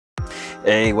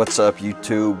Hey, what's up,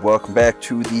 YouTube? Welcome back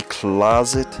to the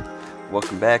closet.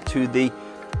 Welcome back to the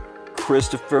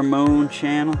Christopher Moon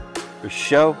channel or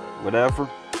show, whatever.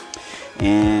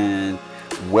 And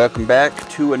welcome back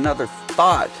to another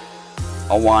thought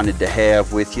I wanted to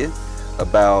have with you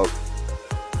about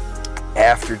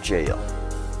after jail.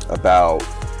 About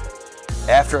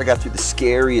after I got through the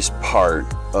scariest part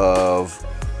of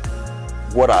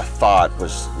what I thought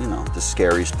was, the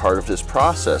scariest part of this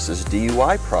process, this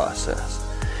DUI process.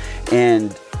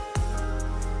 And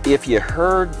if you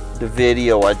heard the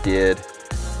video I did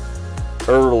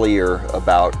earlier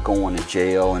about going to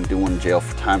jail and doing jail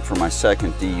time for my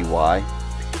second DUI,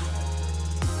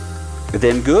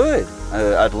 then good.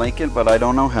 I'd link it, but I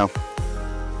don't know how.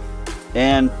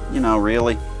 And,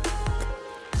 really,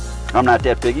 I'm not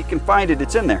that big. You can find it,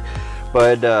 it's in there.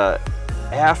 But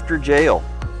after jail,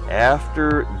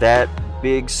 after that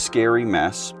big scary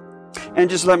mess, and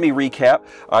just let me recap,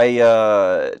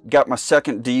 I got my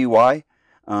second DUI,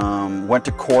 went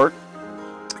to court,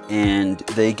 and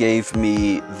they gave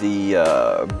me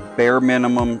the bare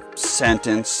minimum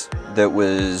sentence that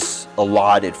was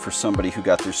allotted for somebody who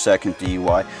got their second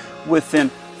DUI within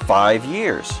 5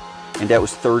 years, and that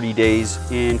was 30 days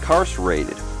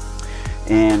incarcerated.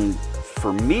 And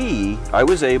for me, I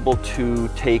was able to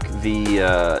take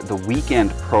the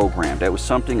weekend program. That was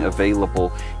something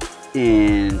available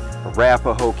in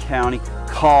Arapahoe County,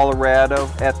 Colorado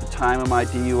at the time of my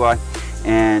DUI,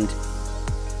 and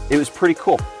it was pretty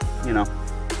cool.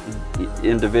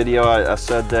 In the video I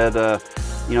said that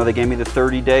they gave me the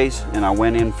 30 days, and I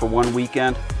went in for one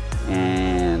weekend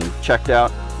and checked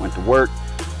out, went to work,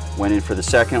 went in for the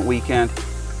second weekend,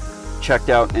 checked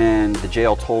out, and the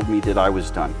jail told me that I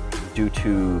was done due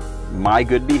to my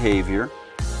good behavior,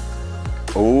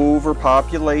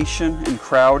 overpopulation and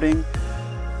crowding.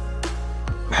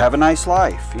 Have a nice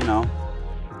life,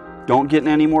 don't get in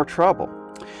any more trouble.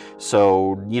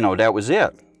 So, that was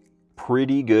it.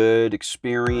 Pretty good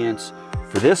experience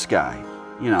for this guy,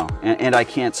 and I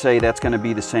can't say that's going to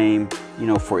be the same,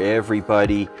 for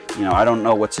everybody. I don't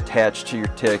know what's attached to your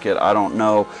ticket. I don't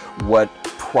know what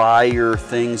prior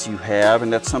things you have,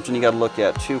 and that's something you got to look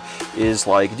at too, is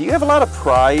like, do you have a lot of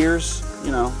priors?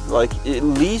 Like at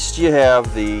least you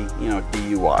have the,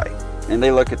 DUI, and they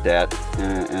look at that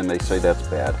and they say that's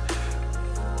bad.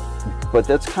 But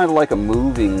that's kind of like a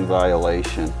moving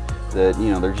violation that,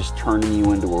 they're just turning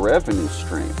you into a revenue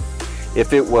stream.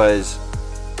 If it was,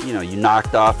 you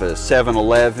knocked off a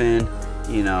 7-Eleven,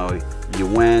 you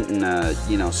went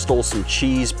and, stole some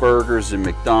cheeseburgers at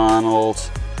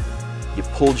McDonald's, you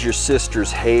pulled your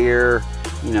sister's hair,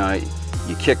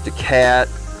 you kicked a cat,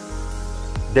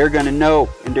 they're gonna know,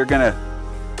 and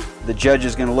the judge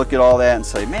is gonna look at all that and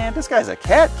say, man, this guy's a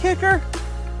cat kicker?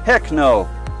 Heck no.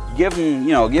 Give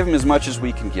him as much as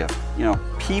we can give.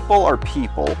 People are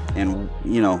people, and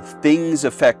things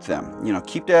affect them.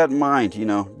 Keep that in mind.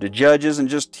 The judge isn't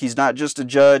just, he's not just a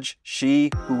judge,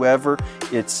 whoever,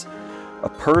 it's a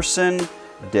person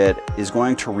that is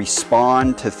going to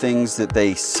respond to things that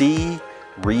they see,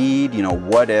 read,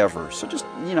 whatever. So just,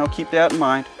 keep that in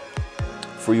mind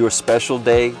for your special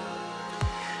day,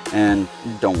 and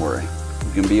don't worry,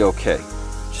 you're gonna be okay.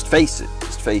 Just face it,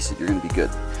 you're gonna be good.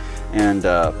 And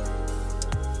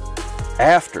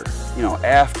after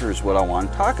is what I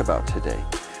want to talk about today.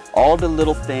 All the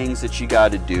little things that you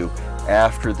got to do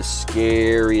after the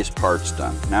scariest part's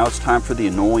done. Now it's time for the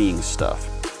annoying stuff.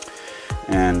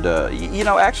 And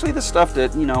actually the stuff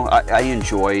that I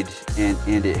enjoyed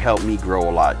and it helped me grow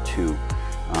a lot too,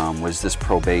 was this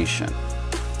probation.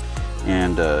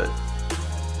 And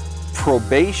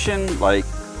probation, like,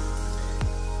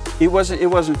 it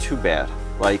wasn't too bad.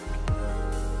 Like,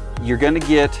 you're gonna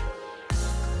get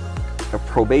a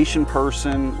probation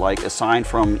person, like, assigned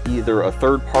from either a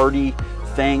third-party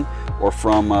thing or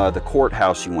from the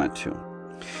courthouse you went to.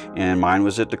 And mine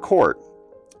was at the court.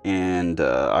 And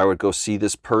I would go see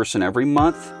this person every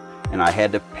month, and I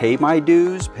had to pay my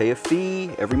dues, pay a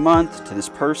fee every month to this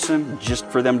person just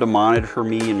for them to monitor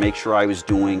me and make sure I was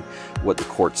doing what the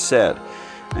court said.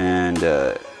 And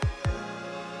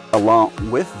along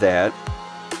with that,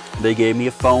 they gave me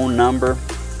a phone number.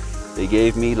 They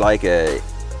gave me like a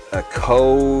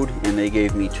code, and they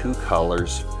gave me two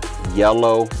colors,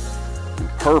 yellow and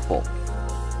purple.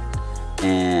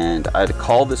 And I had to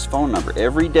call this phone number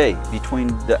every day between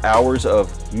the hours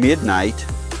of midnight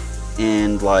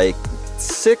and like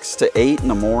 6 to 8 in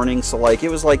the morning. So like, it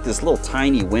was like this little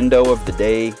tiny window of the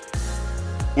day.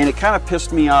 And it kind of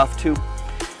pissed me off too,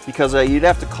 because you'd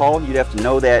have to call, you'd have to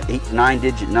know that 8 to 9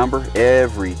 digit number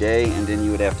every day, and then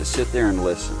you would have to sit there and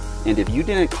listen. And if you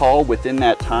didn't call within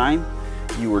that time,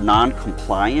 you were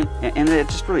non-compliant, and it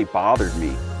just really bothered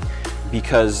me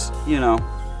because, you know,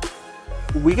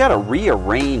 we got to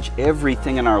rearrange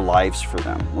everything in our lives for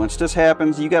them. Once this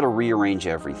happens, you got to rearrange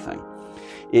everything.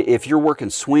 If you're working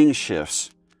swing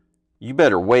shifts, you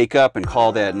better wake up and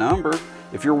call that number.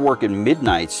 If you're working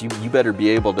midnights, you better be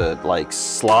able to like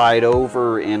slide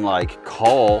over and like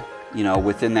call, you know,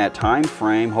 within that time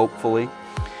frame, hopefully.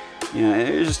 You know,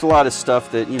 there's just a lot of stuff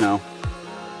that, you know,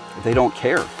 they don't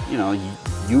care. You know,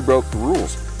 you broke the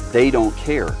rules. They don't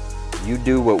care. You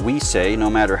do what we say, no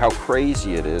matter how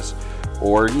crazy it is.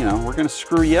 Or, you know, we're going to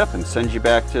screw you up and send you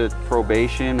back to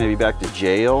probation, maybe back to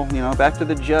jail, you know, back to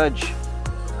the judge.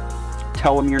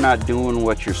 Tell them you're not doing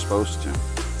what you're supposed to.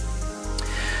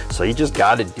 So you just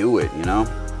got to do it, you know.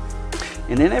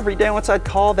 And then every day once I'd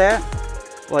call that,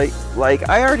 like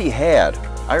I already had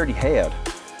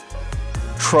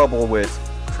trouble with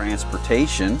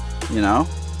transportation, you know,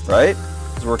 right?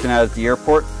 I was working out at the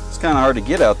airport. It's kind of hard to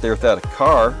get out there without a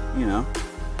car, you know.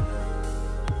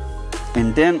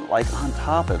 And then, like, on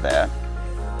top of that,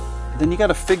 then you got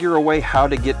to figure a way how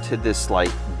to get to this,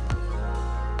 like,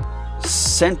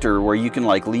 center where you can,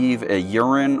 like, leave a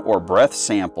urine or breath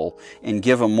sample and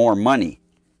give them more money.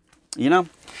 You know?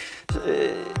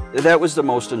 That was the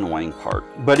most annoying part.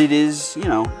 But it is, you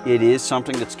know, it is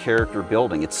something that's character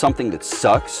building. It's something that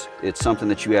sucks. It's something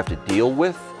that you have to deal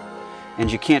with.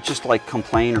 And you can't just, like,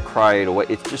 complain or cry it away.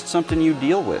 It's just something you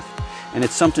deal with. And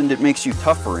it's something that makes you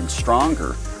tougher and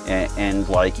stronger. And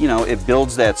like, you know, it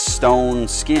builds that stone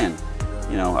skin.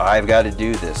 You know, I've got to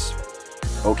do this.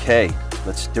 Okay,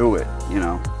 let's do it. You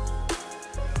know,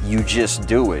 you just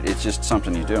do it. It's just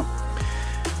something you do.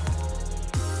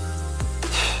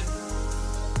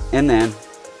 And then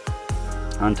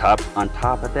on top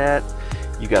of that,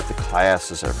 you got the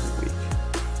classes every week.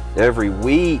 Every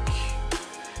week,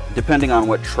 depending on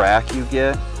what track you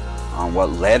get, on what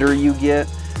letter you get.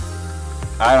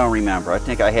 I don't remember. I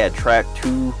think I had track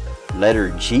 2, letter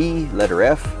G, letter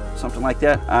F, something like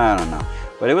that. I don't know.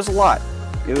 But it was a lot.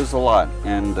 It was a lot.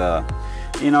 And,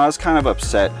 you know, I was kind of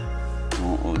upset.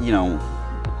 You know,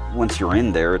 once you're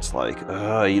in there, it's like,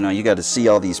 you know, you got to see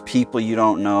all these people you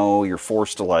don't know. You're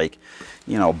forced to, like,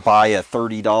 you know, buy a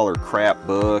 $30 crap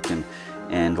book.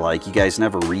 And like, you guys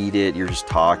never read it. You're just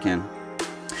talking.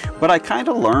 But I kind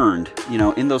of learned, you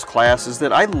know, in those classes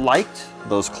that I liked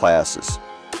those classes.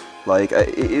 Like,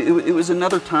 it was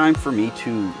another time for me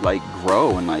to, like,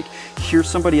 grow and, like, hear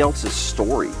somebody else's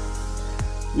story.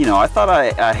 You know, I thought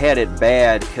I had it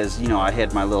bad because, you know, I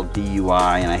had my little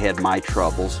DUI and I had my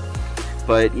troubles.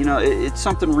 But, you know, it's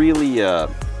something really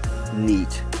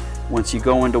neat once you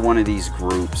go into one of these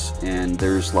groups and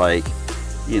there's, like,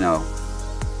 you know,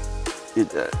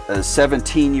 a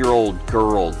 17-year-old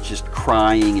girl just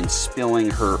crying and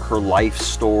spilling her life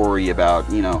story about,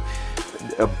 you know,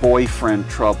 boyfriend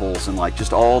troubles and like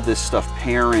just all this stuff,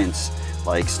 parents,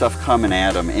 like stuff coming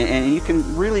at them, and you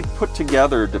can really put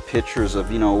together the pictures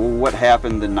of, you know, what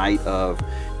happened the night of,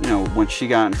 you know, when she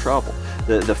got in trouble,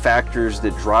 the factors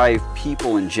that drive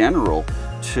people in general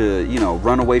to, you know,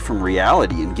 run away from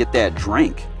reality and get that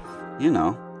drink, you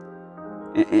know,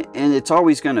 and it's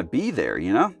always going to be there,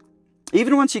 you know,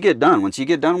 even once you get done with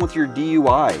your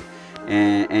DUI.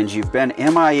 And you've been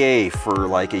MIA for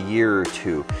like a year or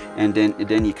two, and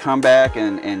then you come back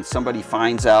and somebody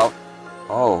finds out,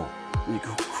 oh,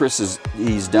 Chris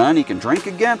he's done, he can drink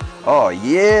again. Oh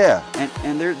yeah,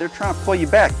 and they're trying to pull you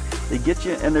back. They get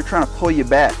you and they're trying to pull you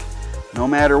back, no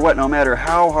matter what, no matter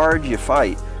how hard you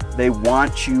fight. They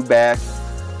want you back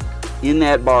in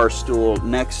that bar stool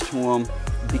next to them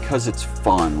because it's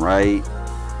fun, right?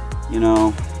 You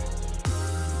know,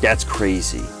 that's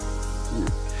crazy.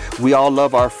 We all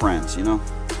love our friends, you know,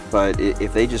 but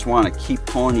if they just want to keep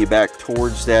pulling you back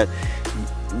towards that,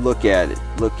 look at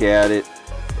it.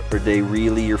 Are they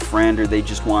really your friend, or they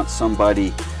just want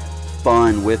somebody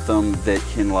fun with them that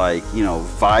can, like, you know,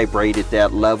 vibrate at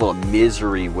that level of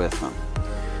misery with them?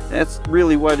 That's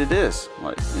really what it is.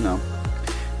 Like, you know,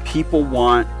 people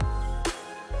want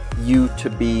you to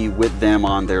be with them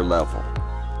on their level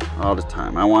all the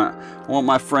time. I want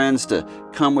my friends to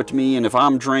come with me, and if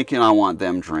I'm drinking, I want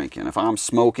them drinking. If I'm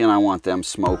smoking, I want them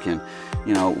smoking.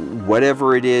 You know,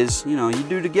 whatever it is, you know, you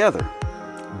do together.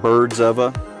 Birds of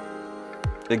a...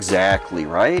 Exactly,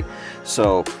 right?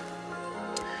 So,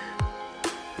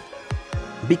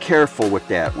 be careful with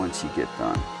that once you get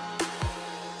done.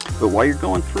 But while you're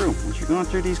going through,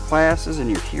 these classes and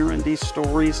you're hearing these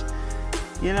stories,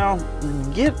 you know,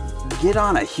 get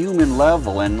on a human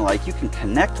level, and like you can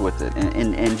connect with it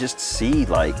and just see,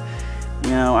 like, You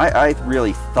know, I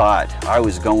really thought I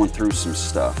was going through some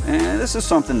stuff. And this is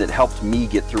something that helped me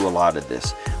get through a lot of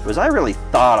this, was I really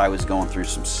thought I was going through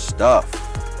some stuff.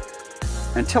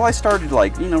 Until I started,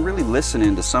 like, you know, really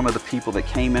listening to some of the people that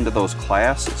came into those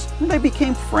classes. And they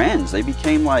became friends. They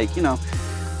became, like, you know,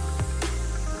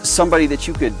 somebody that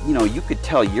you could, you know, you could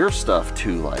tell your stuff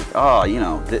to, like, oh, you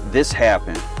know, this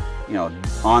happened. You know,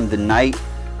 on the night,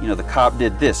 you know, the cop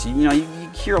did this. You know, you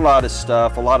hear a lot of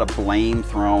stuff, a lot of blame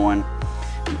throwing,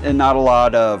 and not a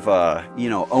lot of, you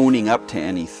know, owning up to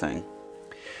anything.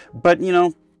 But, you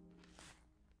know,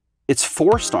 it's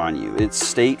forced on you. It's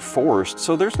state forced.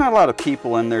 So there's not a lot of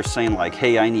people in there saying, like,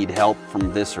 hey, I need help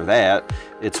from this or that.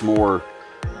 It's more,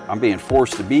 I'm being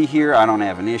forced to be here. I don't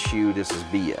have an issue. This is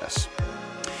BS.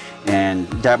 And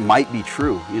that might be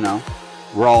true, you know.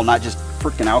 We're all not just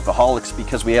freaking alcoholics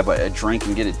because we have a drink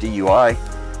and get a DUI,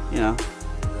 you know.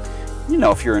 You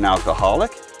know if you're an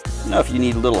alcoholic. You know if you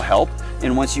need a little help.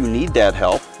 And once you need that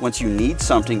help, once you need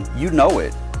something, you know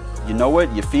it. You know it,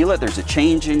 you feel it, there's a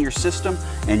change in your system,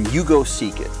 and you go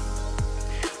seek it.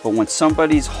 But when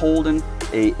somebody's holding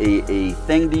a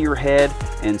thing to your head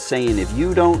and saying, if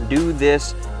you don't do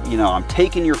this, you know, I'm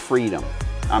taking your freedom.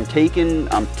 I'm taking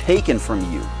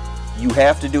from you. You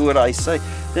have to do what I say.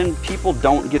 Then people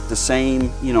don't get the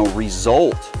same, you know,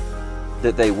 result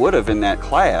that they would have in that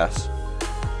class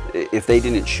if they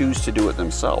didn't choose to do it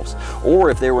themselves,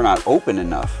 or if they were not open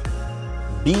enough.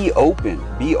 Be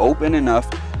open enough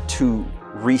to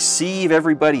receive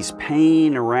everybody's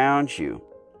pain around you.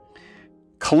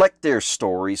 Collect their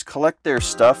stories, collect their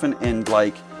stuff, and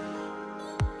like,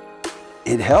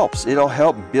 it helps. It'll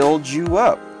help build you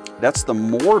up. That's the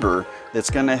mortar that's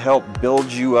going to help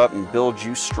build you up and build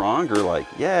you stronger. Like,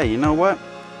 yeah, you know what?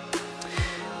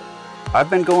 I've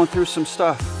been going through some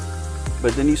stuff.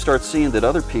 But then you start seeing that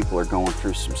other people are going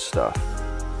through some stuff.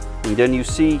 And then you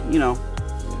see, you know,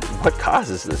 what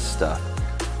causes this stuff.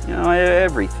 You know,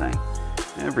 everything.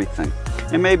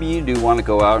 And maybe you do want to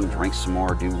go out and drink some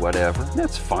more, do whatever.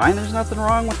 That's fine. There's nothing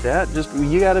wrong with that. Just,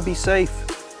 you got to be safe.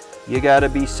 You got to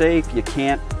be safe. You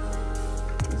can't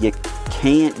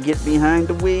get behind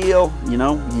the wheel. You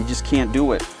know, you just can't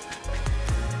do it.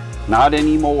 Not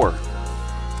anymore.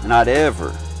 Not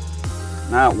ever.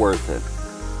 Not worth it.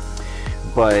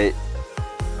 But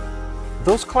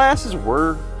those classes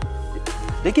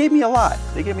they gave me a lot.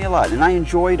 And I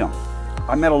enjoyed them.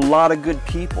 I met a lot of good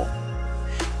people.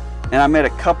 And I met a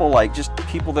couple, like, just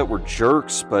people that were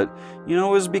jerks, but, you know,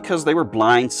 it was because they were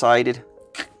blindsided.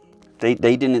 They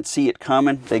didn't see it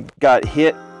coming. They got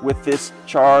hit with this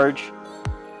charge,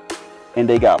 and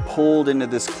they got pulled into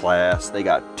this class. They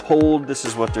got told this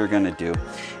is what they're going to do.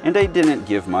 And they didn't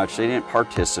give much. They didn't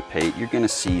participate. You're going to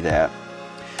see that.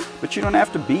 But you don't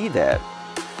have to be that.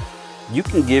 You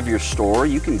can give your story.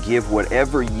 You can give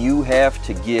whatever you have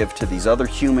to give to these other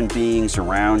human beings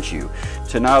around you,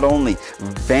 to not only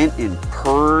vent and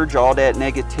purge all that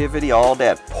negativity, all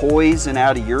that poison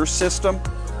out of your system,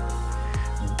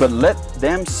 but let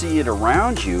them see it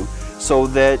around you so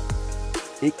that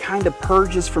it kind of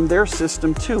purges from their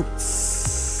system too.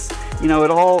 You know,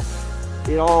 it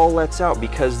all lets out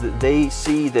because they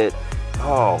see that,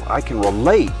 oh, I can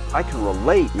relate,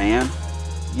 man.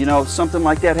 You know, something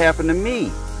like that happened to me.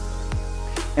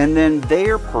 And then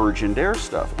they're purging their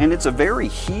stuff. And it's a very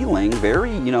healing,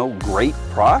 very, you know, great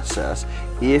process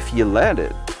if you let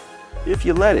it.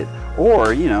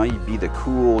 Or, you know, you'd be the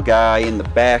cool guy in the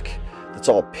back that's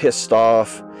all pissed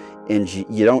off, and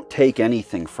you don't take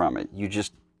anything from it. You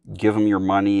just give them your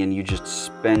money, and you just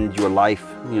spend your life,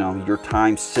 you know, your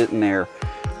time sitting there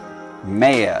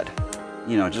mad.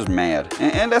 You know, just mad.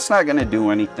 And that's not going to do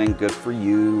anything good for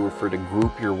you or for the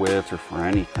group you're with or for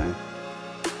anything.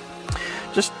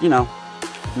 Just, you know,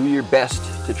 do your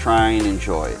best to try and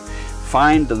enjoy it.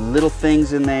 Find the little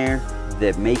things in there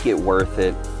that make it worth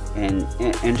it,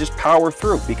 and just power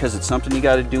through, because it's something you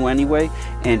got to do anyway.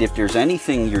 And if there's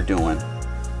anything you're doing,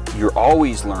 you're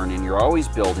always learning, you're always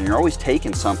building, you're always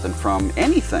taking something from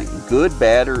anything, good,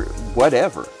 bad, or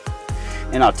whatever.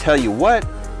 And I'll tell you what,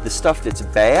 the stuff that's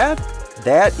bad,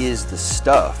 that is the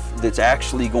stuff that's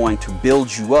actually going to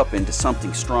build you up into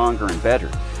something stronger and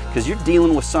better. Because you're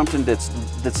dealing with something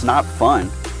that's not fun,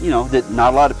 you know, that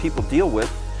not a lot of people deal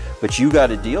with, but you got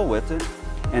to deal with it.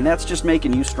 And that's just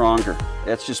making you stronger.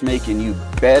 That's just making you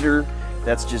better.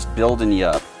 That's just building you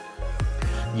up.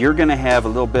 You're going to have a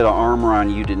little bit of armor on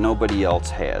you that nobody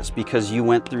else has, because you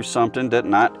went through something that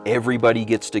not everybody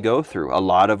gets to go through. A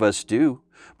lot of us do,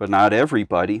 but not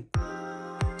everybody.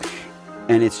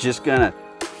 And it's just going to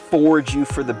forge you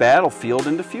for the battlefield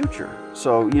in the future.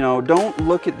 So, you know, don't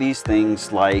look at these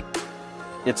things like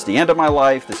it's the end of my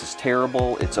life. This is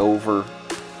terrible. It's over.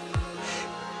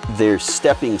 They're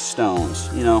stepping stones,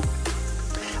 you know.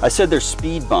 I said there's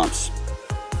speed bumps.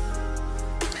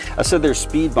 I said there's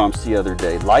speed bumps the other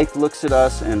day. Life looks at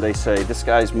us and they say, this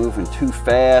guy's moving too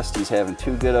fast. He's having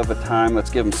too good of a time. Let's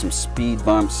give him some speed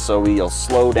bumps so he'll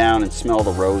slow down and smell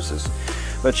the roses.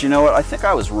 But you know what? I think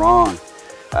I was wrong.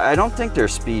 I don't think they're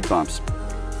speed bumps.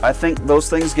 I think those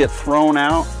things get thrown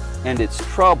out and it's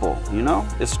trouble, you know?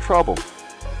 It's trouble.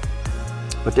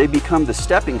 But they become the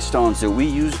stepping stones that we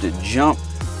use to jump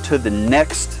to the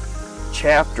next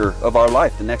chapter of our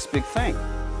life, the next big thing.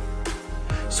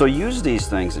 So use these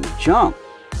things and jump,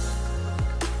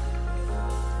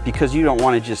 because you don't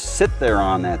want to just sit there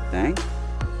on that thing.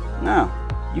 No,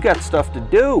 you got stuff to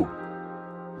do.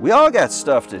 We all got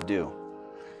stuff to do.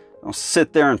 Don't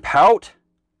sit there and pout.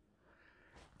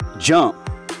 Jump.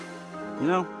 You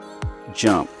know,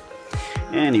 jump.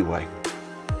 Anyway,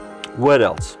 what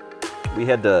else? We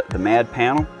had the Mad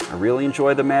Panel. I really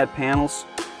enjoy the Mad Panels.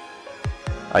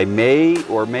 I may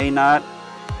or may not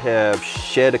have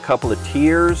shed a couple of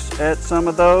tears at some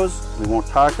of those. We won't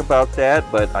talk about that,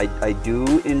 but I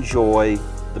do enjoy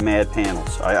the Mad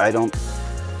Panels. I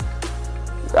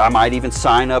might even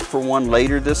sign up for one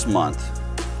later this month.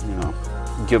 You know,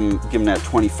 give them that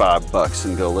 $25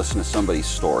 and go listen to somebody's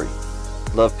story.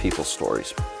 Love people's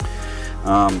stories.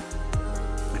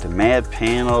 The Mad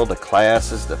Panel, the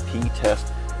classes, the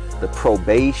P-test, the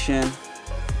probation.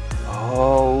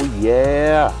 Oh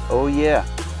yeah, oh yeah.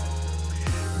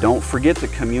 Don't forget the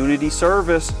community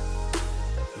service.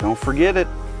 Don't forget it.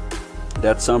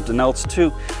 That's something else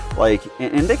too. Like,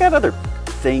 and they got other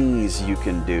things you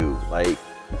can do. Like,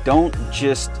 don't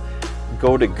just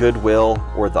go to Goodwill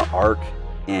or the Ark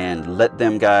and let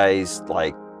them guys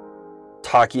like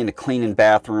talk you into cleaning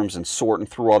bathrooms and sorting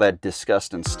through all that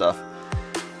disgusting stuff.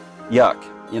 Yuck,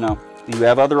 you know. You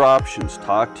have other options.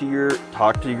 Talk to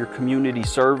your community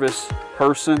service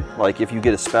person, like if you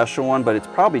get a special one, but it's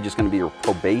probably just going to be your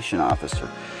probation officer.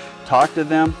 Talk to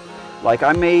them. Like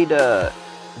I made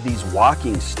these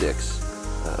walking sticks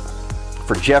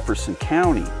for Jefferson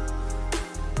County.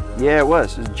 Yeah, it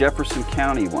was Jefferson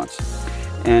County once,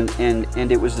 and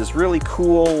it was this really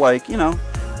cool, like, you know,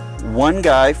 one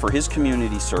guy for his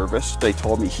community service. They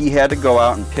told me he had to go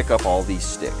out and pick up all these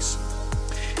sticks.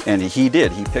 And he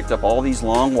did. He picked up all these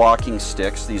long walking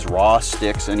sticks, these raw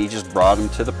sticks, and he just brought them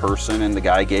to the person, and the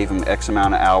guy gave him X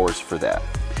amount of hours for that.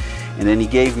 And then he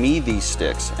gave me these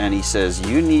sticks, and he says,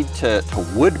 you need to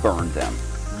wood burn them.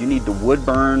 You need to wood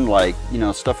burn, like, you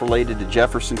know, stuff related to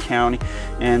Jefferson County.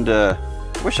 And I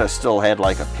wish I still had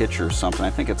like a picture or something. I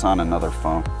think it's on another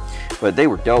phone. But they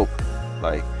were dope.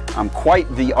 Like, I'm quite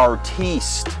the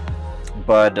artiste.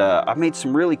 But I made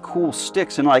some really cool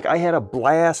sticks, and like I had a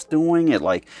blast doing it.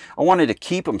 Like, I wanted to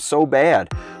keep them so bad,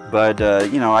 but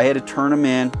you know, I had to turn them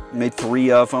in. Made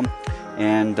 3 of them,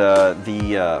 and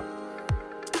the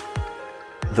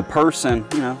person,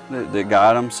 you know, that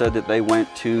got them said that they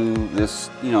went to this,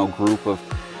 you know, group of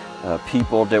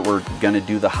people that were going to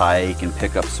do the hike and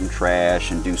pick up some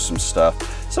trash and do some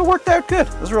stuff. So it worked out good.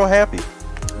 I was real happy.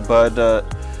 But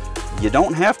you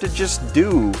don't have to just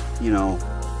do, you know,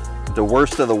 the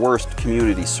worst of the worst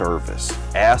community service.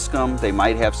 Ask them. They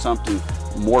might have something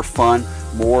more fun,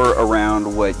 more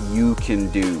around what you can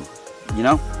do, you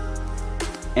know?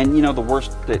 And you know, the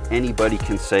worst that anybody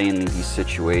can say in these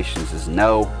situations is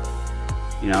no.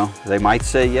 You know, they might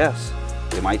say yes.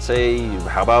 They might say,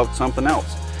 how about something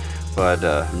else? But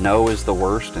no is the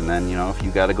worst. And then, you know, if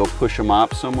you got to go push a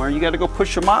mop somewhere, you got to go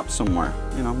push a mop somewhere.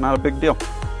 You know, not a big deal.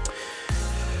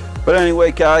 But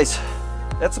anyway, guys,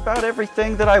 that's about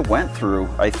everything that I went through,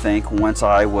 I think, once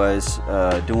I was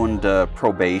doing the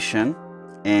probation.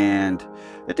 And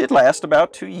it did last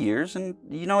about 2 years, and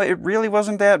you know, it really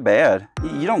wasn't that bad.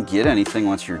 You don't get anything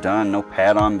once you're done. No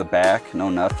pat on the back, no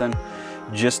nothing.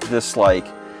 Just this, like,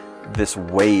 this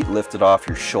weight lifted off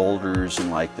your shoulders, and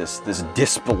like this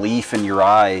disbelief in your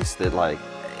eyes that, like,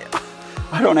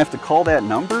 I don't have to call that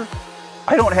number.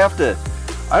 I don't have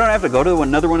to go to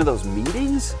another one of those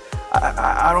meetings.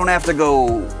 I don't have to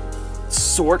go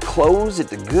sort clothes at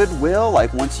the Goodwill.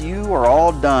 Like, once you are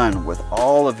all done with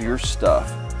all of your stuff,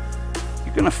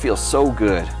 you're gonna feel so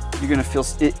good. You're gonna feel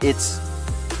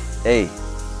hey,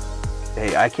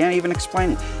 I can't even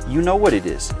explain it. You know what it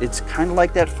is. It's kind of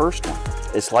like that first one.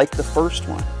 It's like the first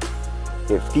one.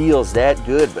 It feels that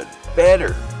good, but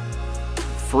better.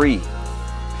 Free.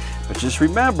 But just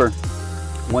remember,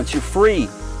 once you're free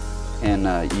and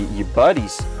your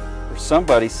buddies or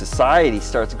somebody, society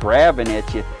starts grabbing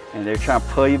at you and they're trying to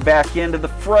pull you back into the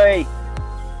fray,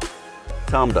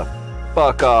 tell them to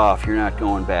fuck off. You're not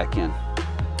going back in.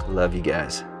 Love you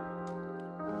guys.